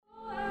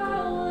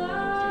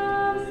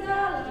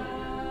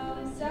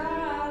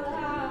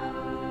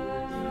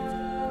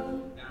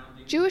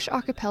Jewish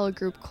a cappella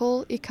group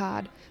Kol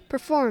Echad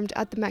performed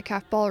at the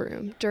Metcalf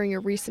Ballroom during a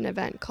recent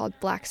event called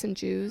Blacks and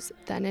Jews,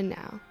 Then and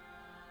Now.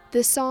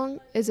 This song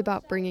is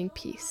about bringing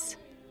peace.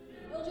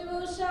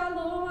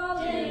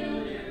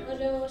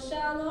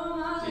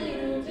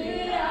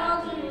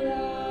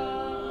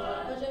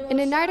 In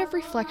a night of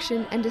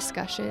reflection and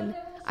discussion,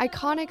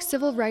 iconic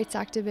civil rights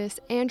activist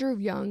Andrew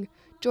Young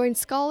joined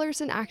scholars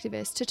and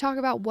activists to talk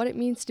about what it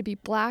means to be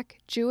Black,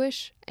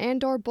 Jewish,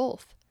 and/or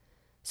both.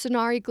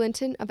 Sonari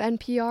Glinton of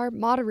NPR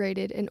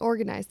moderated and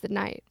organized the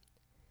night.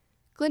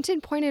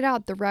 Glinton pointed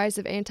out the rise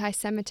of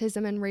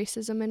anti-Semitism and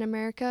racism in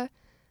America,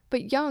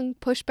 but Young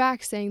pushed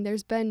back, saying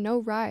there's been no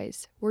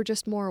rise, we're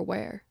just more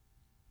aware.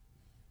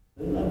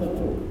 No,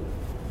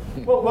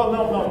 the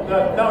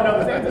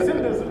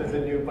anti-Semitism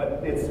isn't new, but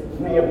it's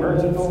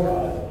re-emergence.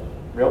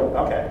 Real?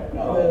 Okay.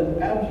 No, there's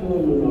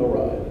absolutely no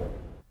rise.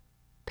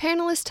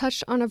 Panelists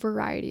touched on a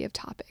variety of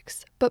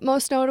topics, but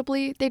most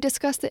notably, they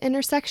discussed the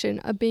intersection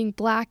of being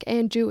Black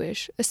and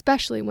Jewish,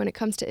 especially when it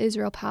comes to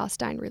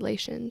Israel-Palestine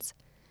relations.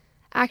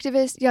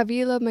 Activist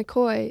Yavila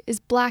McCoy is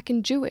Black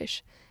and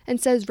Jewish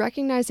and says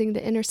recognizing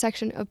the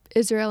intersection of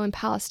Israel and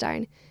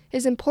Palestine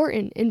is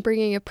important in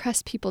bringing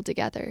oppressed people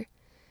together.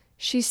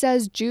 She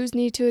says Jews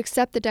need to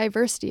accept the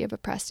diversity of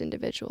oppressed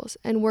individuals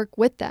and work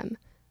with them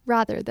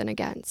rather than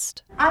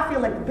against. I feel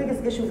like the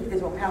biggest issue with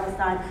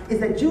Israel-Palestine is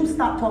that Jews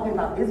stopped talking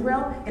about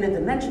Israel in a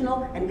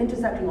dimensional and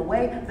intersectional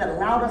way that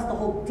allowed us to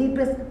hold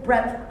deepest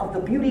breadth of the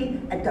beauty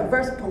and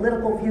diverse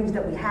political views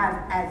that we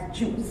have as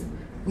Jews.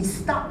 We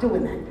stopped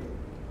doing that.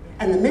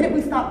 And the minute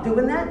we stopped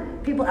doing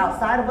that, people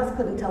outside of us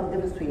couldn't tell the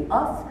difference between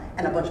us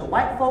and a bunch of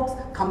white folks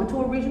coming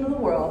to a region of the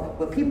world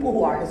where people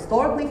who are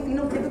historically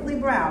phenotypically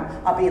brown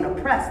are being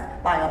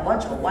oppressed by a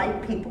bunch of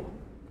white people.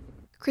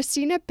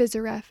 Christina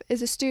Bizarev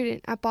is a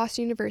student at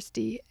Boston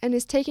University and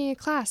is taking a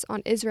class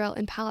on Israel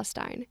and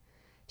Palestine.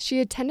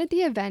 She attended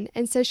the event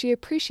and says she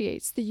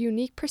appreciates the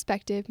unique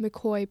perspective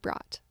McCoy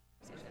brought.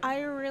 I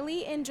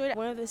really enjoyed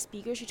one of the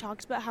speakers. She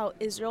talks about how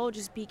Israel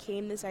just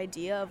became this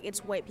idea of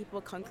it's white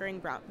people conquering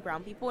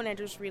brown people, and I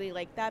just really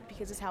like that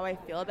because it's how I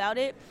feel about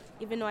it,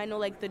 even though I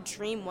know the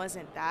dream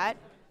wasn't that.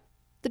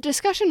 The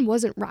discussion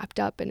wasn't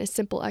wrapped up in a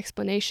simple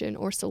explanation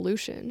or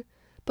solution,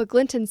 but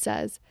Glinton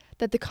says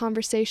that the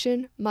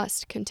conversation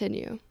must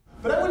continue.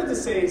 But I wanted to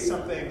say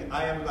something.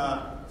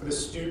 For the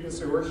students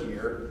who are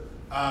here,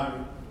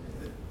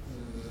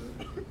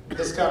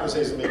 this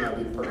conversation may not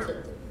be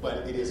perfect,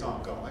 but it is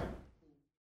ongoing.